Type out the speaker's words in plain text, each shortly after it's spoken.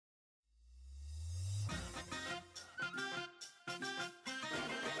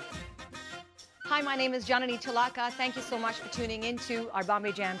Hi, my name is Janani Chalaka. Thank you so much for tuning into our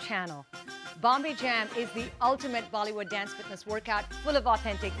Bombay Jam channel. Bombay Jam is the ultimate Bollywood dance fitness workout full of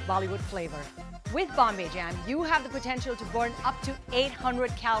authentic Bollywood flavor. With Bombay Jam, you have the potential to burn up to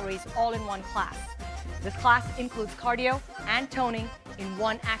 800 calories all in one class. This class includes cardio and toning in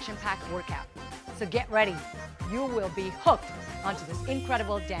one action-packed workout. So get ready. You will be hooked onto this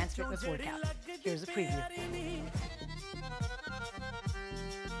incredible dance fitness workout. Here's a preview.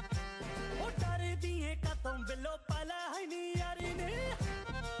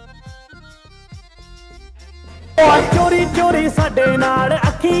 चोरी चोरी साडे नाल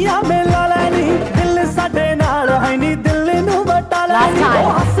अखियां मिला लैनी दिल साडे नाल है नी दिल नू बटा लैनी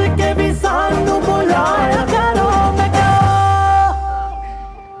हंस के भी सानू बुलाया करो मैं क्या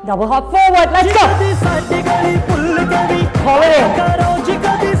double hop forward, let's go साडी गली पुल के भी call it in करो जी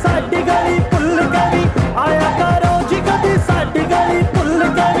कदी साडी गली पुल के भी आया करो जी कदी साडी गली पुल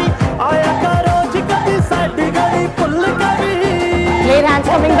के भी आया करो जी कदी साडी गली पुल के भी late hands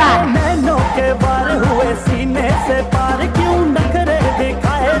coming back नैनों के बार हुए सीने से पार क्यों नखरे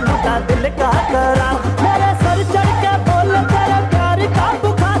दिखाए लुटा दिल का करार मेरे सर चढ़ के बोल तेरे प्यार का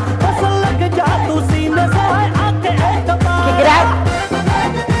बुखार बस लग जा तू सीने से आके एक बार kick it out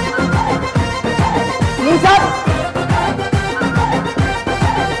knees up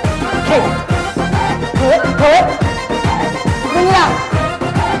kick pull it bring it out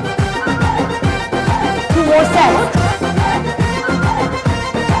 2 more sets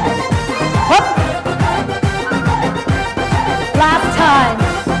last time.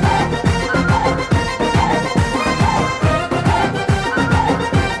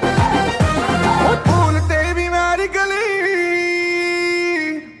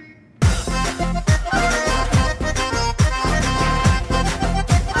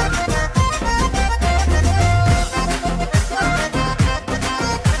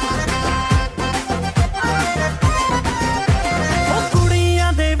 कुड़ियां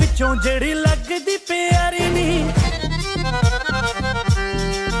दे विचों जेड़ी लगदी प्यारी नी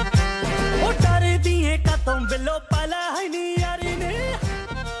ओ डरदी है कतों बिलो पला